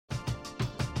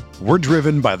We're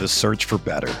driven by the search for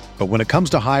better. But when it comes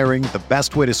to hiring, the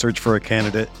best way to search for a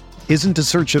candidate isn't to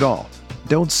search at all.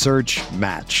 Don't search,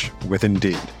 match with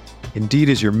Indeed. Indeed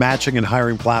is your matching and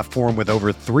hiring platform with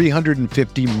over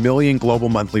 350 million global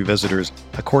monthly visitors,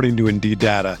 according to Indeed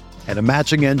data, and a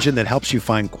matching engine that helps you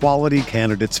find quality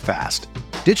candidates fast.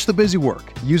 Ditch the busy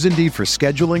work. Use Indeed for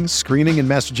scheduling, screening, and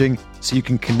messaging so you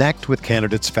can connect with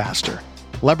candidates faster.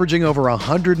 Leveraging over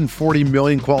 140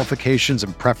 million qualifications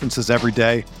and preferences every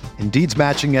day, Indeed's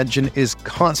matching engine is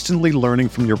constantly learning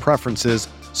from your preferences,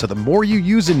 so the more you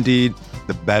use Indeed,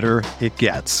 the better it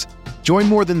gets. Join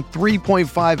more than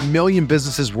 3.5 million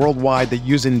businesses worldwide that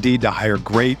use Indeed to hire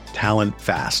great talent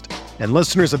fast. And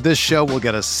listeners of this show will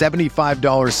get a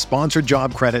 $75 sponsored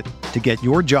job credit to get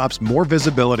your jobs more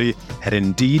visibility at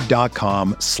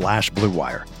Indeed.com/Blue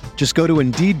Wire. Just go to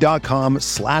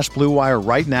Indeed.com/Blue Wire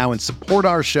right now and support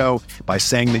our show by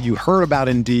saying that you heard about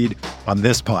Indeed on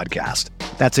this podcast.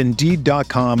 That's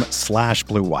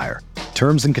Indeed.com/Blue Wire.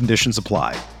 Terms and conditions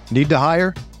apply. Need to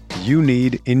hire? You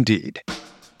need Indeed.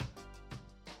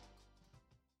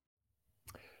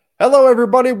 Hello,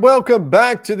 everybody. Welcome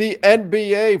back to the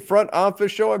NBA Front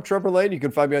Office Show. I'm Trevor Lane. You can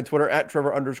find me on Twitter at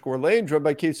Trevor_Lane, joined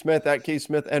by Keith Smith at Keith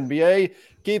Smith NBA.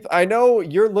 Keith, I know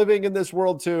you're living in this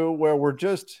world too, where we're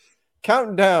just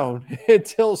counting down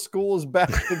until school is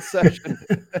back in session.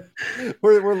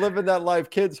 We're living that life.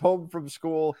 Kids home from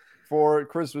school for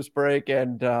Christmas break,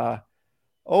 and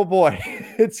oh boy,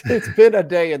 it's been a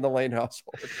day in the Lane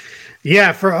household.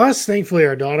 Yeah, for us, thankfully,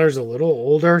 our daughter's a little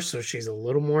older, so she's a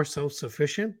little more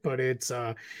self-sufficient. But it's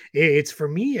for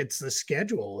me, it's the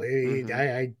schedule.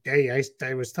 I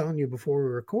was telling you before we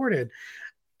recorded,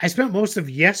 I spent most of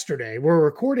yesterday. We're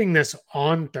recording this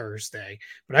on Thursday,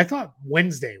 but I thought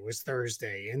Wednesday was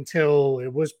Thursday until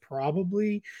it was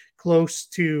probably close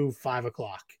to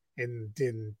 5:00 in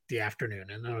the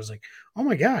afternoon. And I was like, oh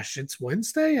my gosh, it's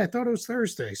Wednesday? I thought it was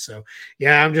Thursday. So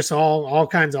yeah, I'm just all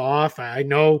kinds of off. I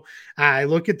know I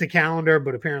look at the calendar,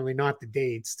 but apparently not the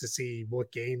dates to see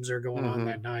what games are going on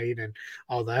that night and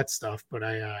all that stuff. But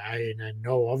I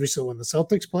know obviously when the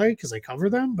Celtics play, because I cover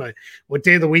them, but what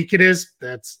day of the week it is,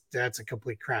 that's a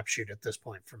complete crapshoot at this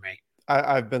point for me.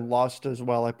 I've been lost as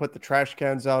well. I put the trash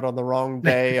cans out on the wrong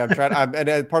day. And part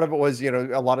of it was, a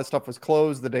lot of stuff was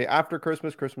closed the day after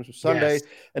Christmas. Christmas was Sunday. Yes.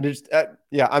 And it's,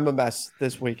 I'm a mess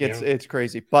this week. It's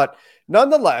crazy. But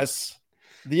nonetheless,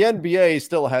 the NBA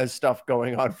still has stuff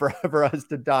going on for us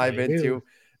to dive into.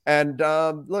 And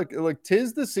look,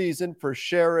 'tis the season for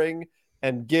sharing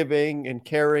and giving and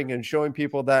caring and showing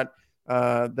people that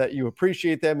you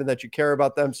appreciate them and that you care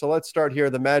about them. So let's start here.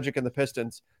 The Magic and the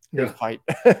Pistons. Fight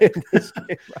in this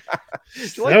game.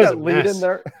 Did you like that lead in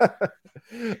there?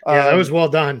 That was well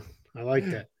done. I liked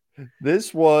it.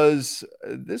 This was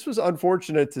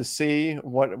unfortunate to see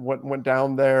what went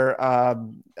down there.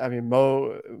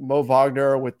 Mo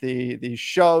Wagner with the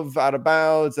shove out of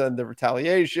bounds and the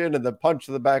retaliation and the punch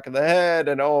to the back of the head,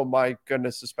 and oh my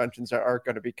goodness, suspensions are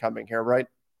going to be coming here, right?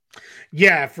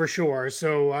 Yeah, for sure.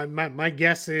 So my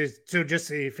guess is, so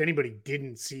just if anybody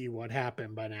didn't see what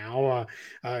happened by now,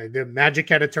 the Magic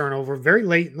had a turnover very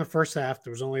late in the first half.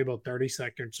 There was only about 30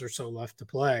 seconds or so left to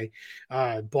play.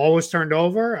 Ball was turned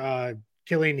over.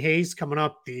 Killian Hayes coming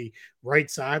up the right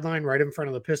sideline, right in front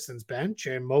of the Pistons bench,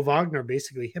 and Mo Wagner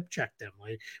basically hip checked him.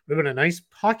 Like, it would have been a nice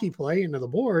hockey play into the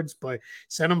boards, but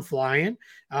sent him flying.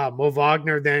 Mo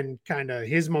Wagner then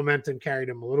his momentum carried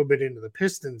him a little bit into the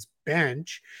Pistons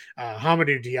bench.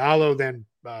 Hamidou Diallo then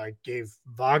gave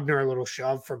Wagner a little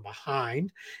shove from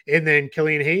behind, and then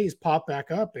Killian Hayes popped back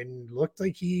up and looked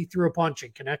like he threw a punch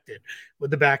and connected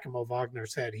with the back of Mo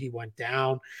Wagner's head. He went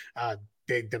down.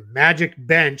 The Magic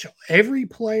bench, every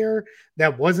player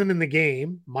that wasn't in the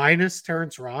game, minus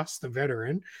Terrence Ross, the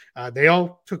veteran, they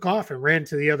all took off and ran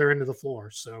to the other end of the floor.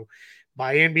 So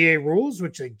by NBA rules,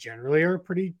 which they generally are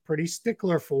pretty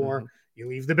stickler for, you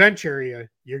leave the bench area,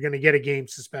 you're going to get a game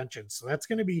suspension. So that's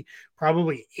going to be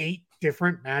probably 8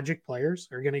 different Magic players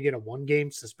are going to get a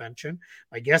 1-game suspension.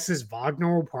 My guess is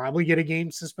Wagner will probably get a game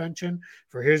suspension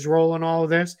for his role in all of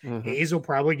this. Hayes will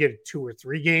probably get 2 or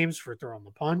 3 games for throwing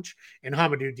the punch, and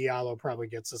Hamidou Diallo probably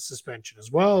gets a suspension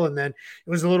as well. And then it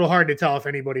was a little hard to tell if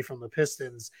anybody from the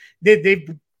Pistons they've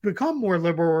become more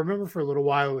liberal. Remember, for a little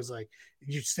while it was like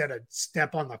you said a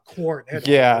step on the court.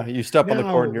 You step on the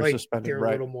court and you're suspended. They're right.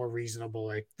 A little more reasonable,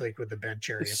 like with the bench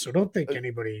area. So don't think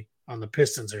anybody on the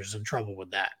Pistons is in trouble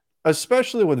with that.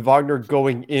 Especially with Wagner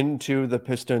going into the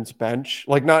Pistons bench,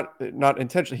 not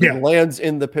intentionally. He lands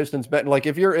in the Pistons bench. Like,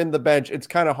 if you're in the bench, it's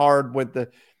kind of hard with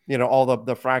all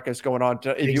the fracas going on.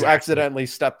 If you accidentally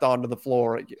stepped onto the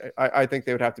floor, I think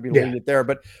they would have to be lenient there.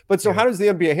 But so how does the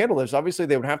NBA handle this? Obviously,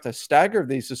 they would have to stagger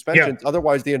these suspensions.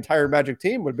 Otherwise, the entire Magic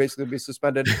team would basically be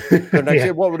suspended the next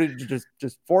year. What would you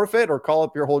just forfeit or call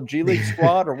up your whole G League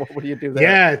squad, or what would you do there?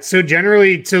 Yeah, so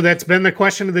generally, that's been the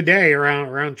question of the day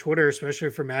around Twitter,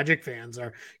 especially for Magic fans.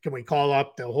 Can we call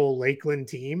up the whole Lakeland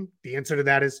team? The answer to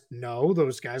that is no.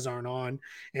 Those guys aren't on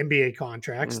NBA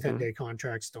contracts. 10-day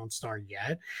contracts don't start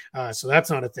yet. So that's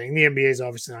not a thing. The NBA is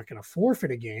obviously not going to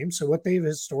forfeit a game. So what they've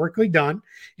historically done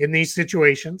in these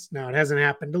situations, now it hasn't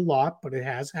happened a lot, but it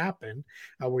has happened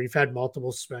where you've had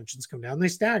multiple suspensions come down, they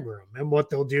stagger them. And what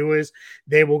they'll do is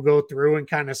they will go through and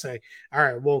kind of say, all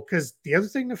right, well, because the other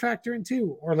thing to factor in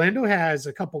too, Orlando has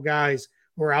a couple guys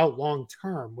who are out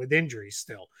long-term with injuries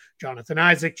still. Jonathan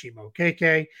Isaac, Chumo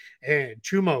Okeke, and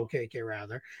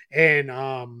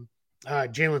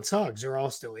Jalen Suggs are all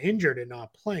still injured and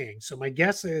not playing. So my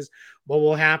guess is what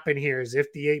will happen here is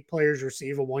if the 8 players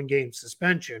receive a 1-game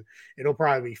suspension, it'll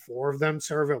probably be 4 of them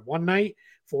serve it one night,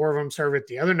 4 of them serve it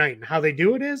the other night. And how they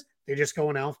do it is they just go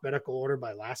in alphabetical order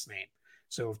by last name.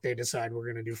 So if they decide we're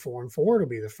going to do 4 and 4, it'll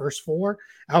be the first 4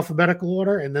 alphabetical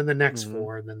order, and then the next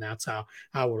 4, and then that's how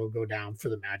it'll go down for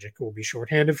the Magic. We'll be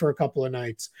shorthanded for a couple of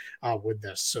nights with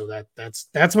this. So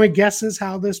that's my guess is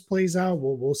how this plays out.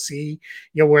 We'll see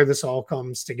where this all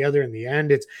comes together in the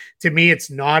end. To me, it's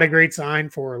not a great sign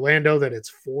for Orlando that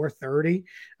it's 4:30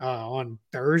 on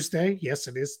Thursday. Yes,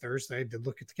 it is Thursday. I did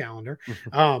look at the calendar.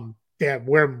 That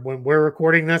when we're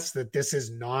recording this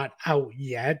is not out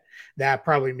yet. That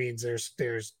probably means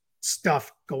there's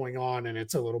stuff going on and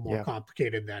it's a little more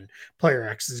complicated than player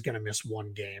X is going to miss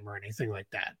 1 game or anything like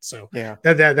that. So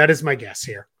that is my guess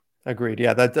here. Agreed.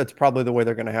 Yeah, that's probably the way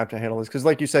they're going to have to handle this, because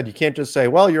like you said, you can't just say,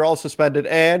 well, you're all suspended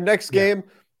and next game,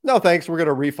 no thanks, we're going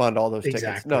to refund all those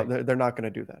tickets. No, they're not going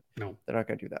to do that. No, they're not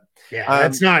going to do that. Yeah,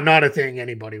 that's not a thing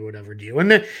anybody would ever do.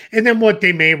 And then what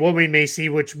we may see,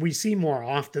 which we see more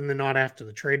often than not after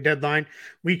the trade deadline,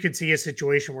 we could see a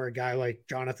situation where a guy like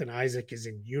Jonathan Isaac is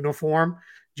in uniform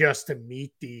just to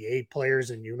meet the 8 players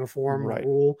in uniform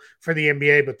rule for the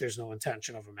NBA, but there's no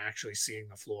intention of him actually seeing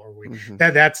the floor.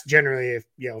 That's generally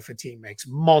if a team makes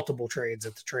multiple trades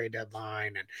at the trade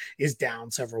deadline and is down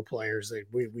several players,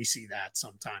 we see that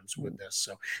sometimes with this.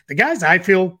 So the guys I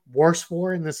feel worse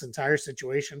for in this entire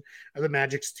situation are the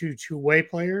Magic's two-way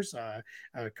players,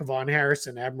 Kevon Harris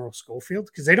and Admiral Schofield,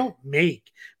 because they don't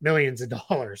make millions of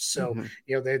dollars. So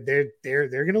they're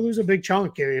going to lose a big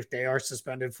chunk if they are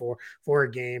suspended for a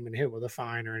game and hit with a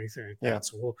fine or anything like that.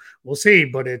 So we'll see,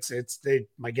 but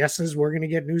my guess is we're going to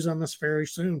get news on this very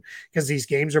soon, because these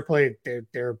games are played.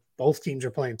 They're both teams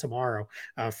are playing tomorrow,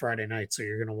 Friday night. So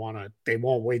you're going to they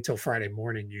won't wait till Friday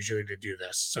morning usually to do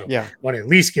this. So want to at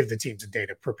least give the teams a day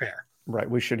to prepare. Right.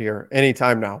 We should hear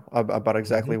anytime now about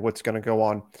exactly what's going to go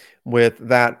on with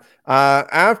that.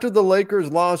 After the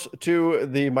Lakers lost to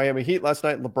the Miami Heat last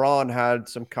night, LeBron had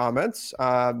some comments.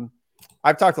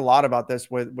 I've talked a lot about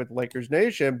this with Lakers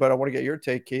Nation, but I want to get your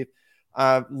take, Keith.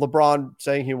 LeBron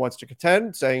saying he wants to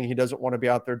contend, saying he doesn't want to be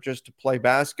out there just to play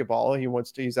basketball.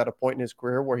 He's at a point in his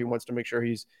career where he wants to make sure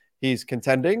he's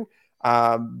contending.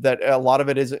 That a lot of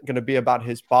it isn't going to be about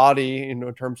his body,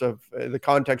 in terms of the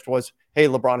context was, hey,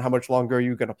 LeBron, how much longer are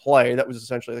you going to play? That was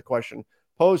essentially the question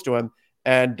posed to him.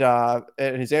 And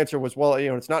his answer was, well,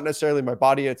 it's not necessarily my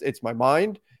body. It's my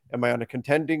mind. Am I on a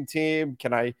contending team?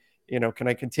 Can I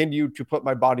continue to put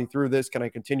my body through this? Can I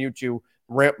continue to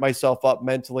ramp myself up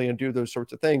mentally and do those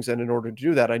sorts of things? And in order to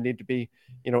do that, I need to be,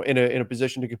 in a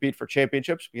position to compete for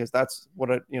championships, because that's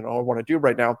what I want to do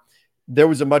right now. There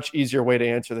was a much easier way to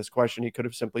answer this question. He could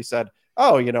have simply said,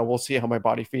 oh, we'll see how my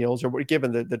body feels, or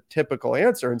given the typical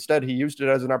answer. Instead, he used it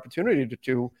as an opportunity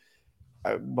to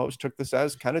most took this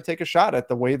as kind of take a shot at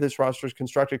the way this roster is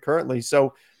constructed currently.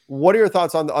 So what are your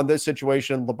thoughts on this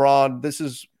situation? LeBron, this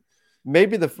is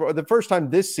maybe the first time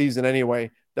this season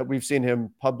anyway that we've seen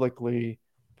him publicly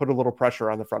put a little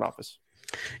pressure on the front office.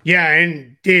 Yeah,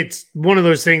 and it's one of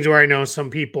those things where I know some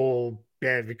people,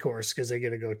 of course, because they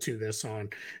get to go to this on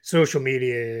social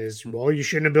media, is, well, you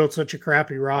shouldn't have built such a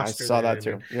crappy roster. I saw that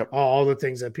too. Yep. All the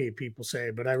things that people say.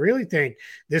 But I really think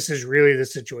this is really the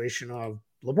situation of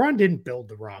LeBron didn't build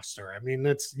the roster. I mean,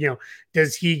 that's,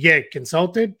 does he get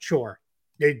consulted? Sure.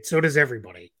 So does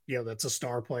everybody, that's a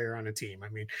star player on a team. I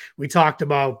mean, we talked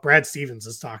about, Brad Stevens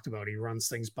has talked about, he runs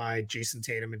things by Jason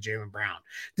Tatum and Jaylen Brown.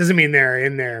 Doesn't mean they're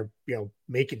in there,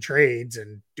 making trades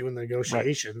and doing the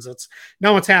negotiations. That's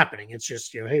not what's happening. It's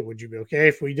just, hey, would you be okay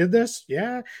if we did this?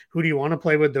 Yeah. Who do you want to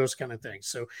play with? Those kind of things.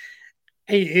 So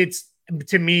it's,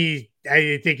 to me,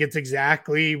 I think it's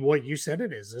exactly what you said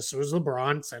it is. This was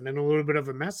LeBron sending a little bit of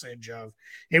a message of,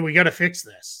 hey, we got to fix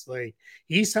this. Like,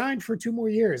 he signed for 2 more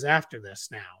years after this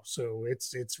now. So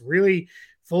it's really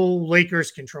full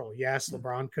Lakers control. Yes,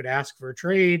 LeBron could ask for a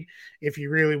trade if he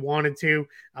really wanted to.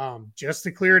 Just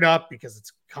to clear it up, because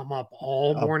it's come up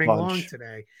all morning long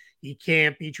today. He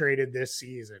can't be traded this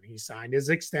season. He signed his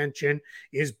extension.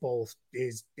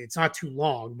 It's not too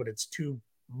long, but it's too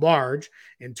large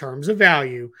in terms of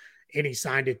value, and he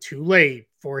signed it too late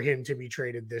for him to be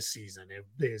traded this season.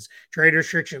 His trade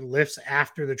restriction lifts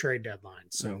after the trade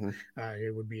deadline. So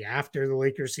it would be after the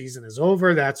Lakers season is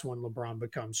over. That's when LeBron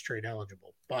becomes trade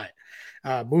eligible. But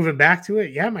moving back to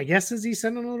it, yeah, my guess is he's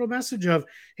sending a little message of,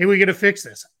 hey, we got to fix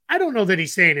this. I don't know that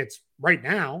he's saying it's right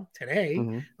now,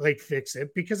 today, like fix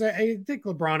it, because I think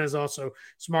LeBron is also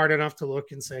smart enough to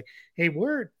look and say, hey,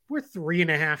 we're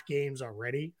 3.5 games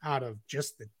already out of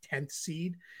just the 10th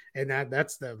seed, and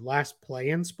that's the last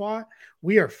play-in spot.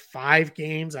 We are 5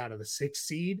 games out of the 6th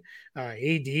seed.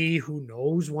 AD, who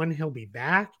knows when he'll be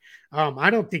back. I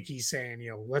don't think he's saying,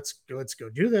 let's go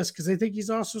do this, because I think he's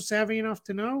also savvy enough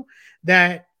to know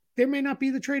that there may not be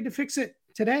the trade to fix it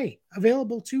today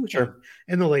available to him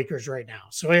and the Lakers right now.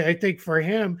 So I think for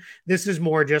him, this is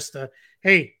more just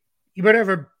hey, you better have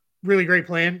a really great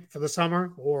plan for the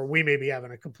summer, or we may be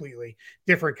having a completely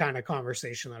different kind of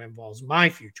conversation that involves my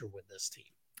future with this team.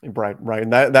 Right.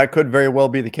 And that could very well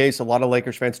be the case. A lot of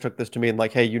Lakers fans took this to mean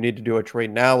like, hey, you need to do a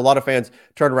trade now. A lot of fans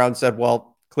turned around and said,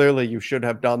 well, clearly you should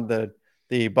have done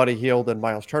the Buddy Hield and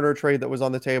Miles Turner trade that was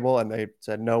on the table. And they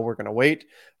said, no, we're going to wait.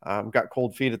 Got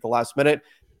cold feet at the last minute.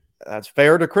 That's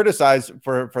fair to criticize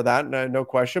for that, no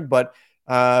question. But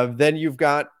then you've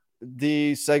got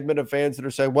the segment of fans that are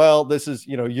saying, well, this is,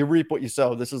 you reap what you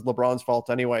sow. This is LeBron's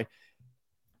fault anyway.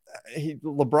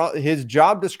 His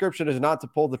job description is not to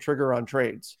pull the trigger on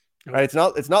trades. Right? It's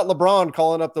not LeBron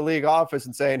calling up the league office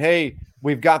and saying, hey,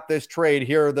 we've got this trade.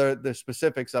 Here are the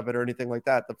specifics of it or anything like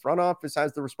that. The front office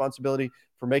has the responsibility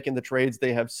for making the trades.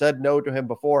 They have said no to him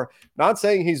before. Not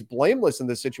saying he's blameless in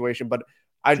this situation, but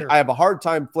I have a hard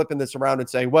time flipping this around and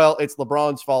saying, well, it's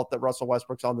LeBron's fault that Russell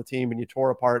Westbrook's on the team and you tore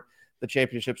apart the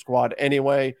championship squad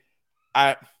anyway.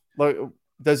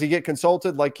 Does he get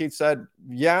consulted? Like Keith said,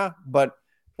 yeah, but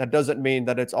that doesn't mean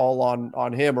that it's all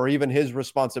on him or even his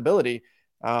responsibility.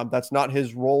 That's not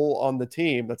his role on the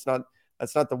team. That's not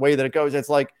the way that it goes. It's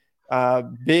like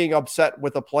being upset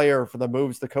with a player for the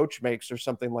moves the coach makes or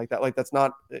something like that. Like it's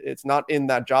not in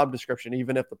that job description.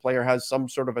 Even if the player has some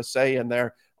sort of a say in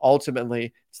there,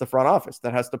 ultimately it's the front office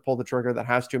that has to pull the trigger, that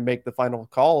has to make the final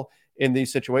call in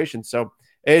these situations. So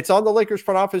it's on the Lakers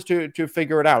front office to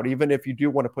figure it out. Even if you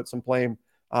do want to put some blame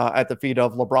at the feet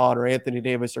of LeBron or Anthony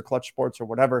Davis or Clutch Sports or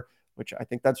whatever, which I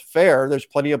think that's fair. There's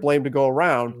plenty of blame to go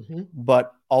around,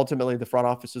 but ultimately the front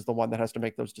office is the one that has to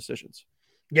make those decisions.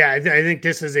 Yeah, I think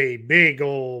this is a big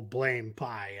old blame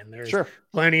pie, and there's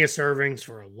plenty of servings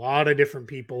for a lot of different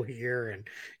people here, and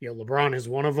LeBron is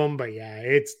one of them. But yeah,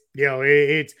 it's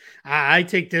I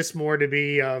take this more to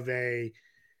be of a,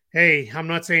 hey, I'm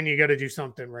not saying you got to do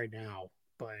something right now,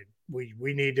 but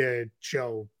we need to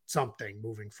show something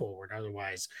moving forward.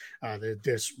 Otherwise,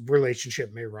 this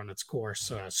relationship may run its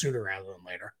course sooner rather than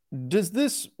later. Does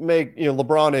this make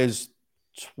LeBron is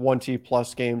 20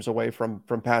 plus games away from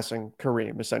passing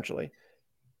Kareem essentially?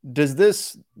 Does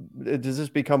this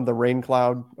become the rain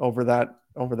cloud over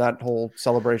that whole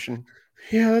celebration?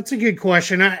 Yeah, that's a good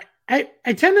question. I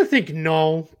tend to think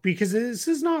no, because this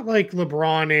is not like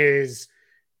LeBron is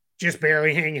just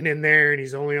barely hanging in there and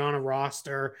he's only on a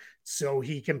roster so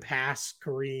he can pass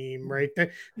Kareem, right?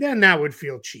 Then that would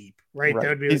feel cheap, right? That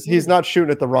would be he's not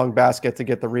shooting at the wrong basket to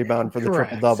get the rebound for the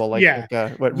triple double, like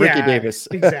Ricky Davis.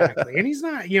 Exactly. And he's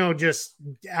not, just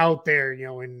out there,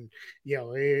 and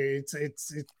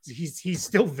he's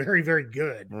still very, very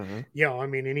good. I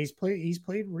mean, and he's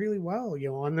played really well,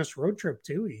 on this road trip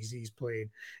too. He's played,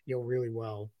 really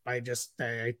well. I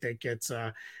think it's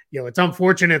it's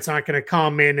unfortunate it's not going to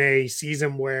come in a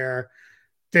season where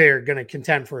they're going to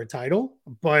contend for a title,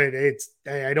 but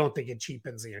I don't think it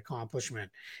cheapens the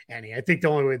accomplishment any. I think the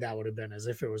only way that would have been is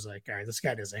if it was like, all right, this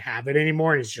guy doesn't have it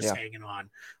anymore. And he's just hanging on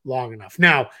long enough.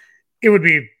 Now, it would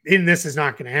be, and this is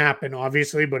not going to happen,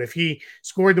 obviously, but if he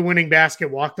scored the winning basket,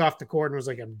 walked off the court and was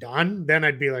like, I'm done, then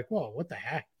I'd be like, whoa, what the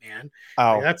heck, man?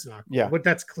 Like, that's not cool. But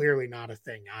that's clearly not a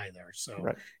thing either.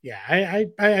 So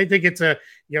I think it's a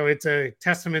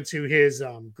testament to his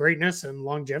greatness and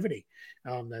longevity.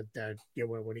 That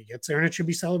when he gets there, and it should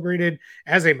be celebrated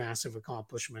as a massive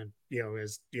accomplishment,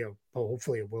 as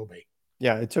hopefully it will be.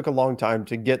 Yeah, it took a long time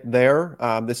to get there.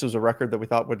 This was a record that we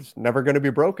thought was never going to be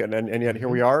broken, and yet here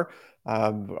we are,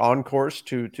 on course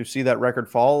to see that record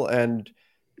fall. And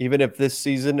even if this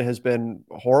season has been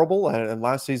horrible, and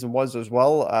last season was as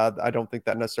well, I don't think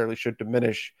that necessarily should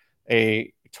diminish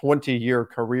a 20-year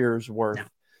career's worth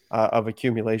of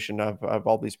accumulation of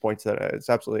all these points. That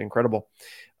it's absolutely incredible.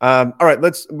 All right,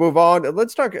 let's move on.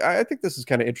 Let's talk. I think this is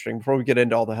kind of interesting before we get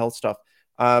into all the health stuff.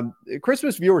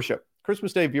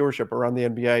 Christmas Day viewership around the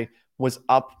NBA was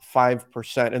up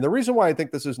 5%. And the reason why I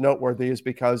think this is noteworthy is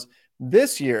because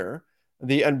this year,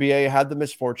 the NBA had the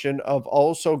misfortune of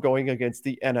also going against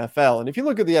the NFL. And if you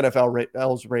look at the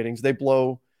NFL's ratings, they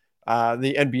blow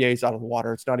the NBA's out of the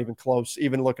water. It's not even close.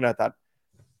 Even looking at that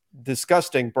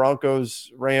disgusting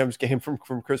Broncos-Rams game from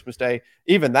Christmas Day,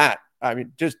 even that, I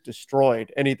mean, just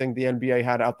destroyed anything the NBA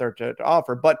had out there to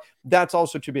offer. But that's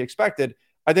also to be expected.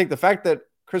 I think the fact that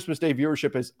Christmas Day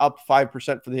viewership is up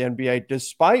 5% for the NBA,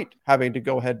 despite having to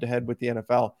go head-to-head with the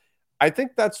NFL, I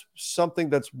think that's something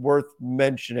that's worth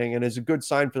mentioning and is a good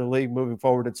sign for the league moving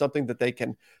forward. It's something that they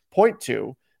can point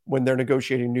to when they're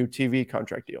negotiating new TV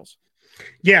contract deals.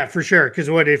 Yeah, for sure. Because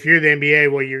what if you're the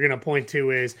NBA? What you're going to point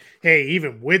to is, hey,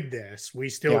 even with this, we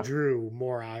still drew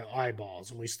more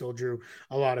eyeballs, and we still drew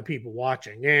a lot of people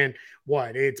watching. And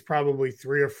it's probably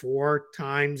 3 or 4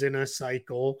 times in a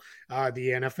cycle.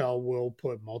 The NFL will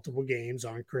put multiple games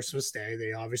on Christmas Day.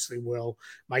 They obviously will.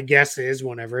 My guess is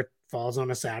whenever it falls on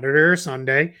a Saturday or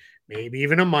Sunday, maybe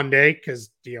even a Monday, because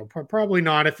probably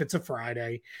not if it's a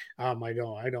Friday. I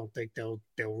don't think they'll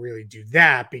really do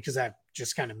that, because that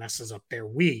just kind of messes up their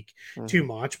week too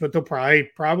much. But they'll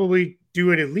probably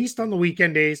do it at least on the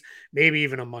weekend days, maybe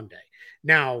even a Monday.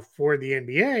 Now for the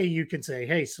NBA, you can say,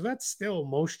 hey, so that's still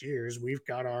most years we've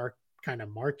got our kind of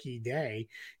marquee day,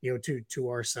 to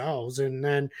ourselves. And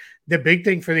then the big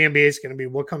thing for the NBA is going to be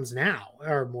what comes now.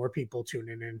 Are more people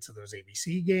tuning into those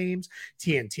ABC games?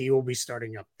 TNT will be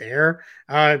starting up there,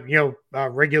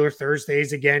 regular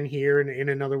Thursdays again here in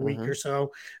another week or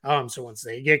so. So once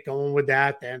they get going with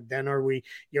that, then are we,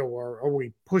 are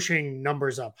we pushing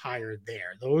numbers up higher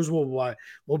there? Those will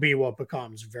be what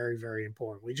becomes very, very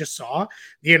important. We just saw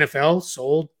the NFL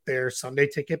sold their Sunday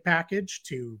ticket package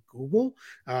to Google,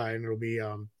 and it'll be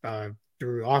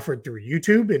offered through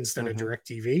YouTube instead of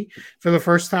DirecTV for the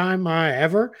first time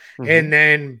ever. And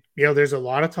then, there's a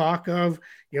lot of talk of,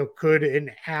 could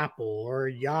an Apple or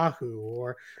Yahoo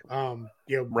or,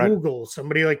 Google,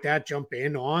 somebody like that jump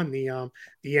in on the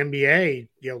NBA,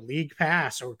 League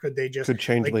Pass, or could they just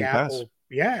change League Apple Pass?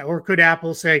 Yeah. Or could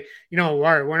Apple say, all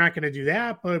right, we're not going to do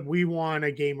that, but we want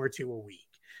a game or two a week.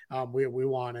 We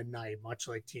want a night, much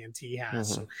like TNT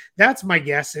has. So that's my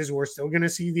guess, is we're still going to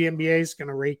see the NBA is going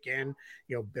to rake in,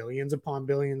 billions upon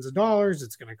billions of dollars.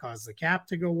 It's going to cause the cap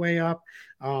to go way up,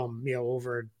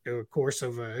 over the course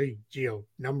of a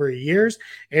number of years.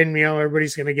 And,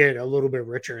 everybody's going to get a little bit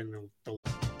richer in the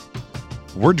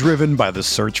We're driven by the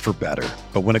search for better.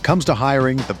 But when it comes to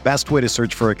hiring, the best way to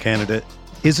search for a candidate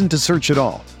isn't to search at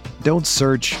all. Don't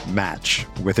search, match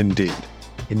with Indeed.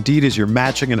 Indeed is your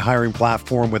matching and hiring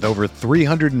platform with over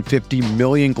 350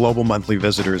 million global monthly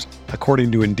visitors, according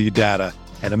to Indeed data,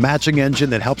 and a matching engine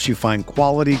that helps you find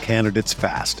quality candidates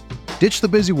fast. Ditch the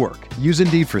busy work. Use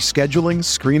Indeed for scheduling,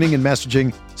 screening, and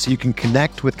messaging so you can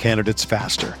connect with candidates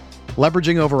faster.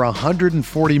 Leveraging over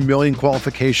 140 million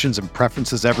qualifications and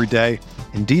preferences every day,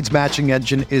 Indeed's matching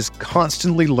engine is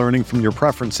constantly learning from your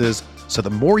preferences, so the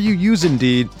more you use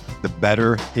Indeed, the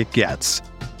better it gets.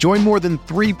 Join more than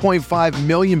 3.5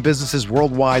 million businesses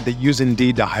worldwide that use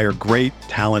Indeed to hire great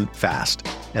talent fast.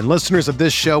 And listeners of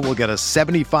this show will get a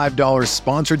 $75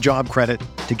 sponsored job credit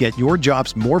to get your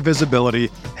jobs more visibility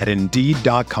at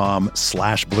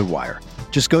Indeed.com/Blue Wire.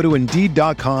 Just go to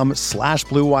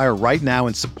Indeed.com/Blue Wire right now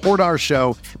and support our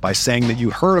show by saying that you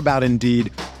heard about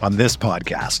Indeed on this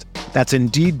podcast. That's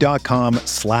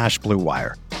Indeed.com/Blue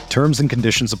Wire. Terms and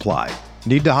conditions apply.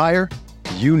 Need to hire?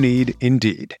 You need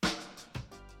Indeed.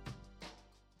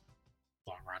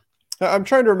 I'm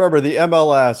trying to remember the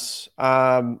MLS.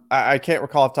 I can't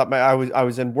recall off the top of my head. I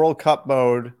was in World Cup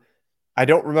mode. I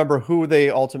don't remember who they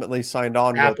ultimately signed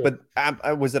on Apple. with,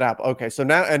 but was it Apple? Okay, so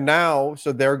now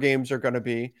their games are going to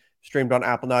be streamed on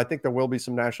Apple. Now I think there will be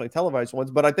some nationally televised ones,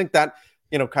 but I think that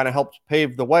kind of helped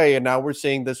pave the way. And now we're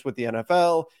seeing this with the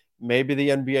NFL. Maybe the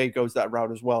NBA goes that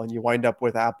route as well, and you wind up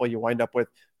with Apple. You wind up with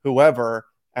whoever,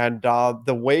 and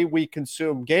the way we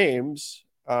consume games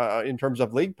in terms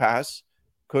of League Pass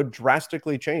could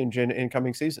drastically change in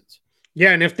coming seasons.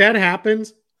 Yeah, and if that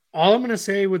happens, all I'm going to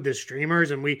say with the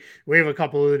streamers, and we have a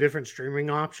couple of the different streaming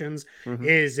options,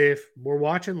 is if we're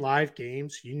watching live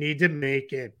games, you need to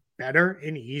make it better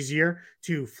and easier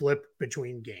to flip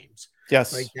between games.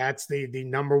 Yes. Like that's the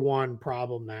number one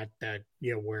problem that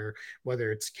where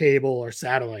whether it's cable or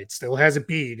satellite still has a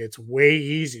beat. It's way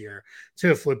easier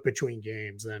to flip between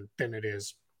games than it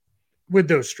is with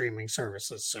those streaming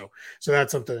services. So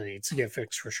that's something that needs to get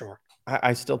fixed for sure.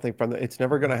 I still think it's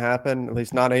never going to happen, at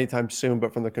least not anytime soon,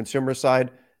 but from the consumer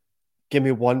side, give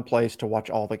me one place to watch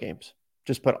all the games.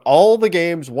 Just put all the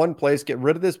games, one place, get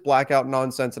rid of this blackout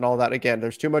nonsense and all that. Again,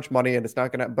 there's too much money and it's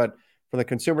not going to, but from the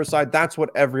consumer side, that's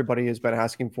what everybody has been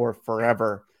asking for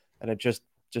forever. And it just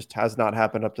has not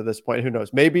happened up to this point. Who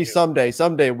knows? Maybe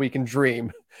someday we can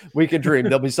dream. We can dream.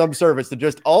 There'll be some service to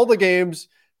just all the games,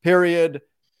 period,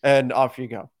 and off you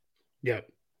go. Yeah.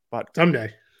 But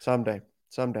someday.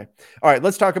 All right,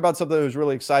 let's talk about something that was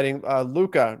really exciting.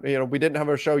 Luka, we didn't have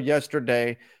a show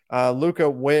yesterday. Luka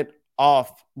went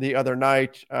off the other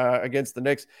night against the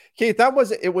Knicks. Keith,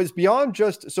 it was beyond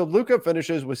just, so Luka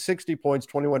finishes with 60 points,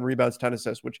 21 rebounds, 10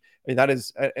 assists, which that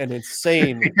is an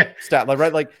insane stat line,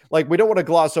 right? Like we don't want to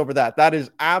gloss over that. That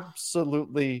is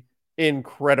absolutely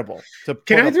incredible.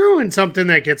 Can I throw in something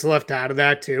that gets left out of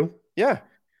that too? Yeah.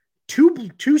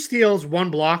 Two steals,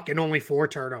 1 block, and only 4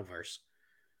 turnovers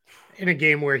in a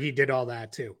game where he did all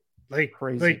that too. Like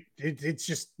crazy. Like it's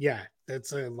just, yeah,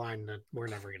 that's a line that we're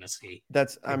never going to see.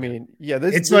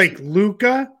 It's like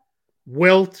Luka,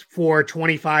 Wilt for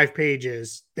 25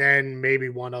 pages, then maybe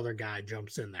one other guy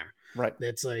jumps in there. Right.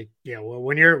 It's like,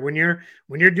 when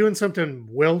you're doing something,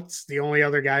 Wilt's the only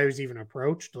other guy who's even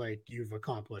approached, like you've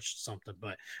accomplished something.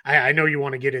 But I know you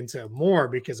want to get into more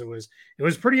because it was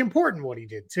pretty important what he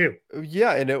did too.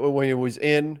 Yeah. And when it was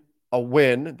in a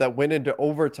win that went into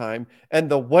overtime, and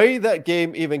the way that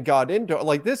game even got into,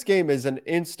 like, this game is an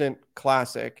instant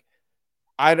classic.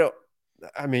 You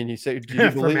say, do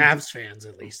you for Mavs fans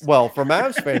at least? Well, for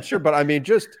Mavs fans, sure, but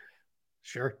just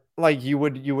sure. Like you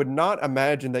would not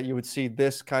imagine that you would see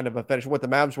this kind of a finish. What, the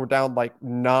Mavs were down like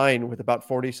 9 with about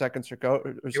 40 seconds to go.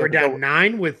 They were down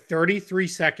 9 with 33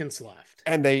 seconds left,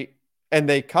 and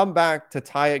they come back to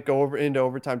tie it, go over into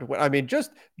overtime to win.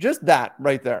 Just that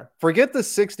right there. Forget the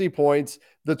 60 points,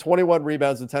 the 21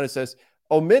 rebounds, and 10 assists.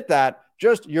 Omit that.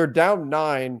 Just you're down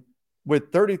 9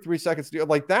 with 33 seconds to do.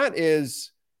 Like, that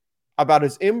is about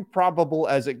as improbable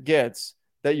as it gets,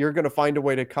 that you're going to find a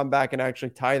way to come back and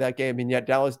actually tie that game. And yet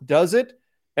Dallas does it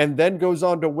and then goes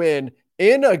on to win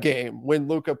in a game when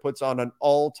Luka puts on an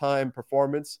all-time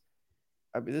performance.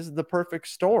 This is the perfect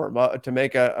storm to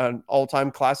make an all-time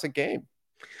classic game.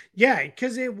 Yeah,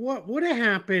 because what would have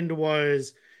happened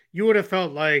was you would have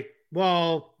felt like,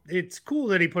 well, it's cool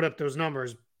that he put up those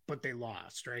numbers, but they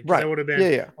lost, right? Right. That would have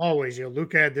been always,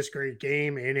 Luka had this great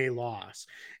game and a loss.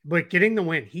 But getting the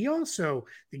win, he also,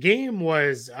 the game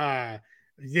was,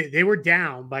 they were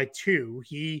down by 2.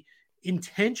 He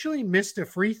intentionally missed a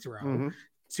free throw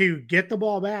to get the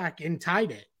ball back and tied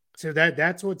it. So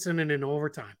that's what's in an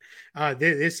overtime.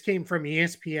 This came from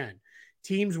ESPN.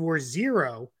 Teams were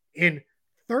 0 in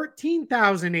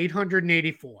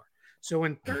 13,884. So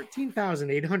in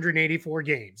 13,884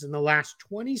 games in the last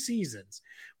 20 seasons,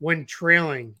 when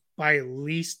trailing by at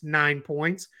least 9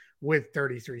 points with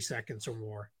 33 seconds or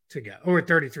more to go, or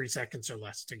 33 seconds or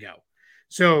less to go.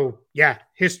 So, yeah,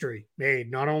 history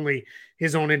made, not only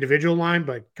his own individual line,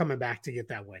 but coming back to get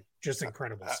that win. Just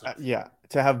incredible stuff.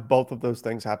 To have both of those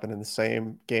things happen in the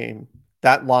same game,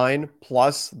 that line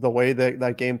plus the way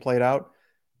that game played out,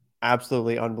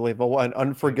 absolutely unbelievable. An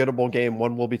unforgettable game,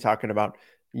 one we'll be talking about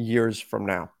years from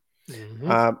now.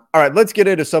 All right, let's get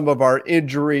into some of our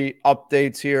injury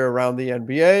updates here around the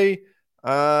NBA.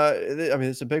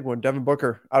 It's a big one. Devin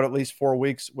Booker out at least 4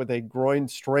 weeks with a groin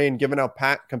strain. Given how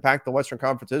compact the Western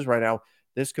Conference is right now,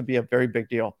 this could be a very big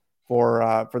deal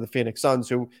for the Phoenix Suns,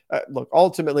 who look,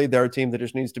 ultimately they're a team that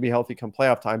just needs to be healthy come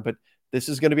playoff time, but this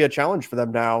is going to be a challenge for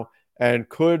them now and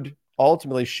could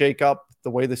ultimately shake up the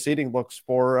way the seeding looks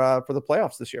for the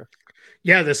playoffs this year.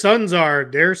 Yeah, the Suns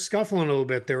they're scuffling a little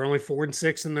bit. They're only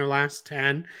 4-6 in their last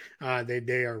 10.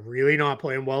 They are really not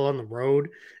playing well on the road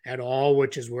at all,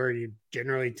 which is where you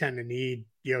generally tend to need,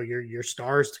 your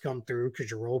stars to come through,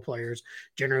 because your role players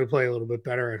generally play a little bit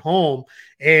better at home.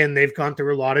 And they've gone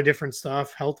through a lot of different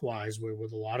stuff health-wise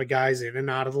with a lot of guys in and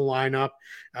out of the lineup.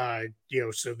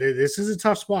 So this is a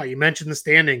tough spot. You mentioned the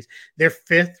standings. They're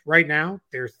 5th right now.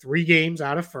 They're 3 games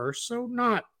out of first, so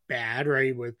not bad,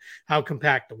 right, with how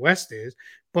compact the West is.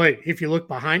 But if you look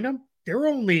behind them, they're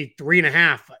only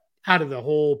 3.5 out of the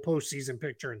whole postseason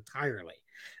picture entirely.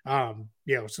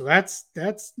 So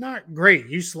that's not great.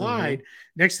 You slide,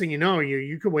 next thing you know,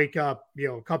 you could wake up,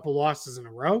 a couple losses in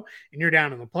a row, and you're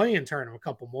down in the play-in tournament, a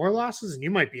couple more losses, and you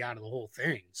might be out of the whole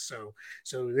thing. So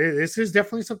this is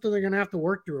definitely something they're going to have to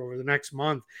work through over the next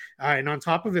month. And on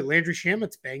top of it, Landry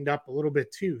Shamet's banged up a little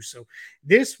bit too. So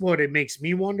what it makes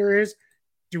me wonder is,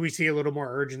 do we see a little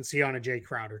more urgency on a Jay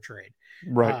Crowder trade?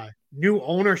 Right. New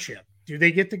ownership. Do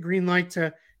they get the green light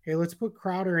to, hey, let's put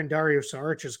Crowder and Dario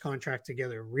Saric's contract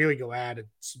together and really go add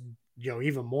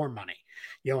even more money,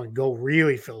 and go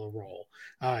really fill a role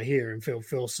here and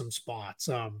fill some spots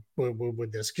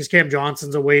with this, because Cam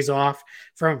Johnson's a ways off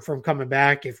from coming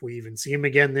back if we even see him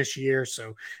again this year.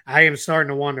 So I am starting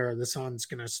to wonder if the Suns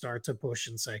going to start to push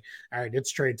and say, all right,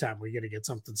 it's trade time. We got to get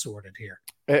something sorted here.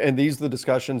 And these the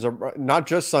discussions are not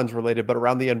just Suns related, but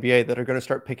around the NBA that are going to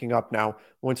start picking up now.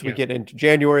 Once we get into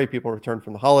January, people return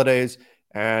from the holidays.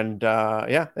 And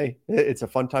it's a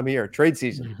fun time of year. Trade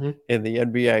season in the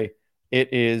NBA.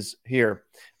 It is here.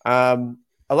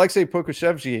 Alexei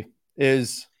Pokusevsky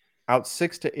is out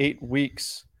 6 to 8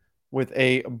 weeks with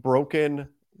a broken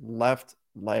left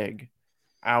leg.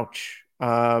 Ouch.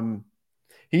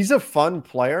 He's a fun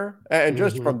player. And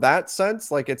just from that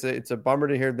sense, like it's a bummer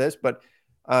to hear this, but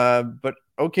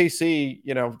OKC,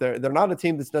 they're not a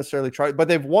team that's necessarily tried, but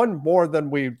they've won more than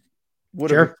we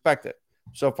would have expected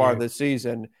so far this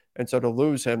season. And so to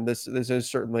lose him, this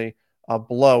is certainly a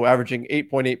blow, averaging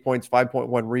 8.8 points,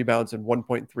 5.1 rebounds, and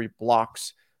 1.3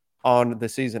 blocks on the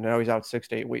season. Now he's out 6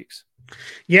 to 8 weeks.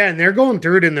 Yeah, and they're going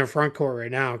through it in their front court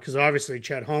right now because obviously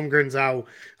Chet Holmgren's out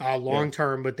long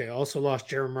term, but they also lost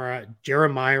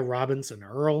Jeremiah Robinson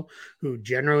Earl, who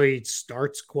generally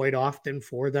starts quite often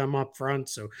for them up front.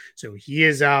 So he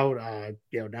is out.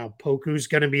 Now Poku's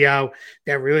going to be out.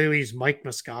 That really leaves Mike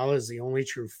Muscala as the only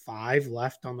true 5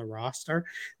 left on the roster.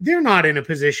 They're not in a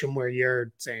position where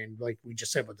you're saying, like we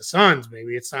just said with the Suns,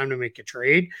 maybe it's time to make a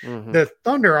trade. The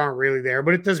Thunder aren't really there,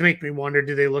 but it does make me wonder,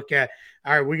 do they look at,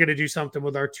 all right, we got to do something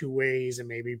with our 2 ways and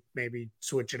maybe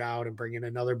switch it out and bring in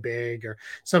another big or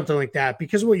something like that.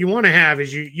 Because what you want to have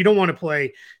is you don't want to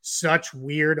play such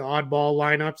weird oddball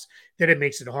lineups that it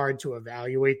makes it hard to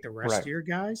evaluate the rest of your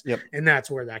guys. And that's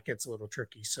where that gets a little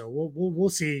tricky. So we'll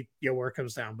see where it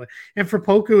comes down. And for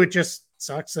Poku, it just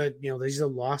sucks that these are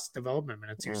lost development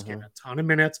minutes. He was getting a ton of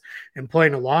minutes and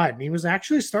playing a lot, and he was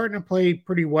actually starting to play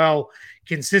pretty well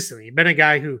consistently. He'd been a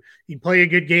guy who he'd play a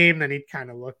good game, then he'd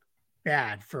kind of look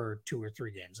bad for 2 or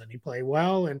 3 games, and he play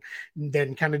well and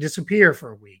then kind of disappear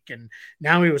for a week, and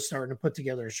now he was starting to put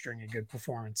together a string of good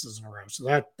performances in a row.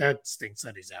 So that stinks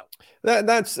that he's out.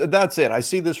 That's it. I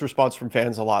see this response from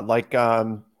fans a lot, like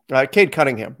Cade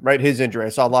Cunningham, right? His injury. I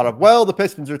saw a lot of, the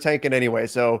Pistons are tanking anyway,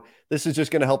 so this is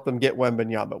just going to help them get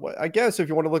Wembanyama. I guess if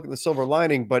you want to look at the silver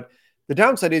lining, but the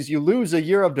downside is you lose a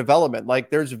year of development.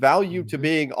 Like there's value to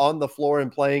being on the floor and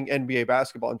playing NBA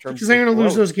basketball in terms because they're going to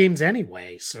lose those games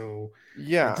anyway. So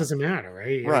it doesn't matter,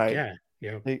 right? Right.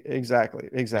 Exactly.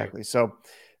 Yeah. So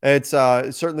it's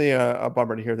certainly a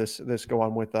bummer to hear this go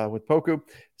on with Poku.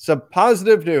 Some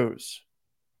positive news.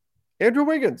 Andrew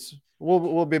Wiggins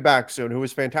will be back soon, who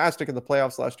was fantastic in the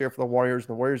playoffs last year for the Warriors.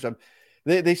 The Warriors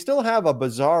They still have a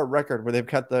bizarre record where they've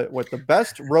got the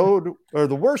best road or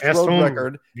the worst road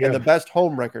record and the best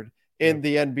home record in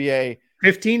the NBA.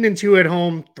 15-2 at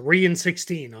home,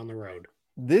 3-16 on the road.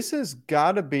 This has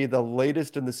got to be the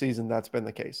latest in the season that's been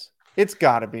the case. It's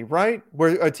got to be, right?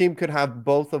 Where a team could have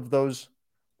both of those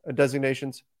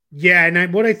designations. Yeah,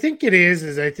 and what I think it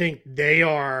is I think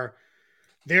their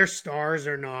stars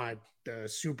are not the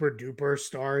super duper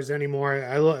stars anymore.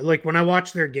 I like when I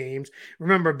watch their games,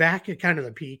 remember back at kind of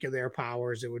the peak of their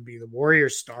powers, it would be the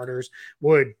Warriors starters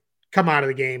would come out of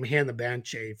the game, hand the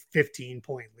bench a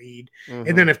 15-point lead.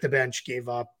 And then if the bench gave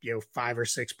up, 5 or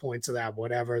 6 points of that,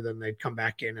 whatever, then they'd come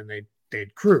back in and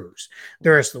they'd cruise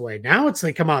the rest of the way. Now it's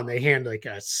like, come on, they hand like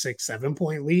a 6-7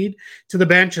 point lead to the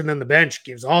bench, and then the bench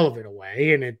gives all of it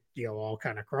away, and it all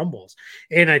kind of crumbles.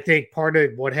 And I think part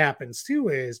of what happens too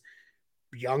is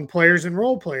young players and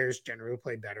role players generally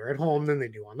play better at home than they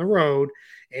do on the road,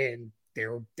 and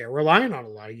they're relying on a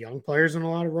lot of young players and a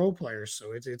lot of role players.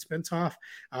 So it's been tough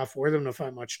for them to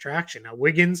find much traction. Now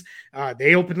Wiggins,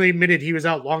 they openly admitted he was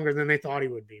out longer than they thought he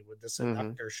would be with this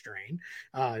adductor strain.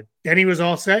 Then he was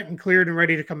all set and cleared and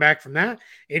ready to come back from that,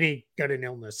 and he got an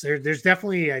illness. There's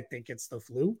definitely, I think it's the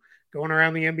flu going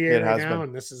around the NBA right now,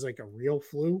 and this is like a real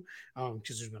flu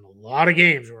because there's been a lot of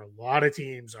games where a lot of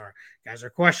teams guys are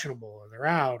questionable, or they're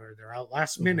out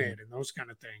last minute, and those kind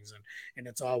of things, and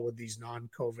it's all with these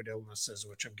non-COVID illnesses,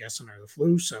 which I'm guessing are the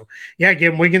flu. So yeah,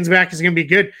 getting Wiggins back is going to be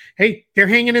good. Hey, they're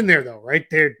hanging in there though, right?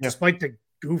 They're despite the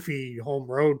goofy home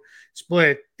road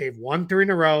split. They've won 3 in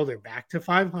a row. They're back to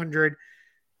 500.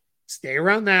 Stay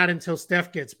around that until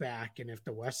Steph gets back. And if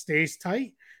the West stays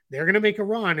tight, they're going to make a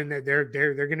run, and they're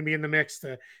going to be in the mix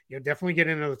to definitely get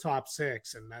into the top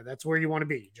 6, and that's where you want to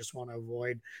be. You just want to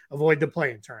avoid the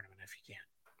play-in tournament if you can.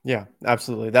 Yeah,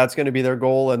 absolutely. That's going to be their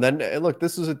goal. And then look,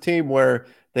 this is a team where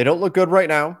they don't look good right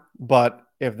now, but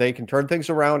if they can turn things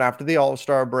around after the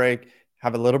All-Star break,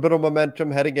 have a little bit of momentum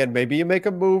heading in, maybe you make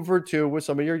a move or two with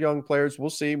some of your young players. We'll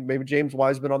see. Maybe James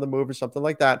Wiseman on the move or something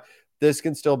like that. This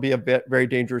can still be a very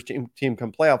dangerous team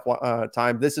come playoff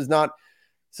time. This is not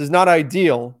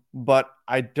ideal, but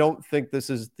I don't think this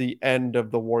is the end of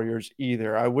the Warriors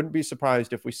either. I wouldn't be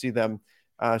surprised if we see them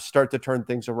start to turn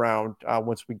things around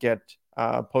once we get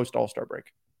post All-Star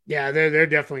break. Yeah, they're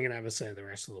definitely going to have a say the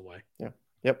rest of the way. Yeah.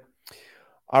 Yep.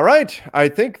 All right. I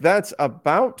think that's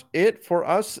about it for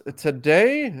us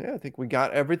today. Yeah, I think we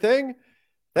got everything.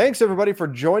 Thanks, everybody, for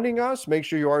joining us. Make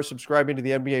sure you are subscribing to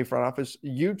the NBA Front Office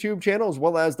YouTube channel, as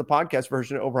well as the podcast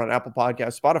version over on Apple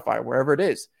Podcasts, Spotify, wherever it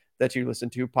is that you listen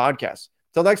to podcasts.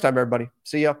 Till next time, everybody.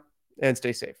 See ya and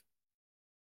stay safe.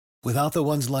 Without the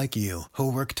ones like you,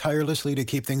 who work tirelessly to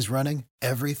keep things running,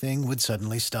 everything would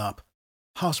suddenly stop.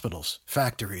 Hospitals,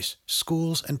 factories,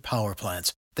 schools, and power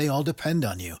plants, they all depend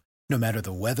on you. No matter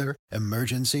the weather,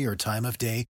 emergency, or time of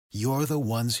day, you're the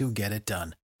ones who get it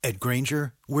done. At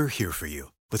Grainger, we're here for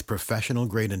you with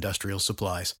professional-grade industrial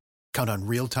supplies. Count on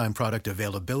real-time product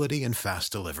availability and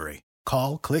fast delivery.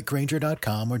 Call, click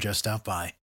Grainger.com, or just stop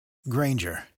by.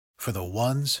 Grainger, for the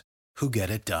ones who get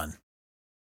it done.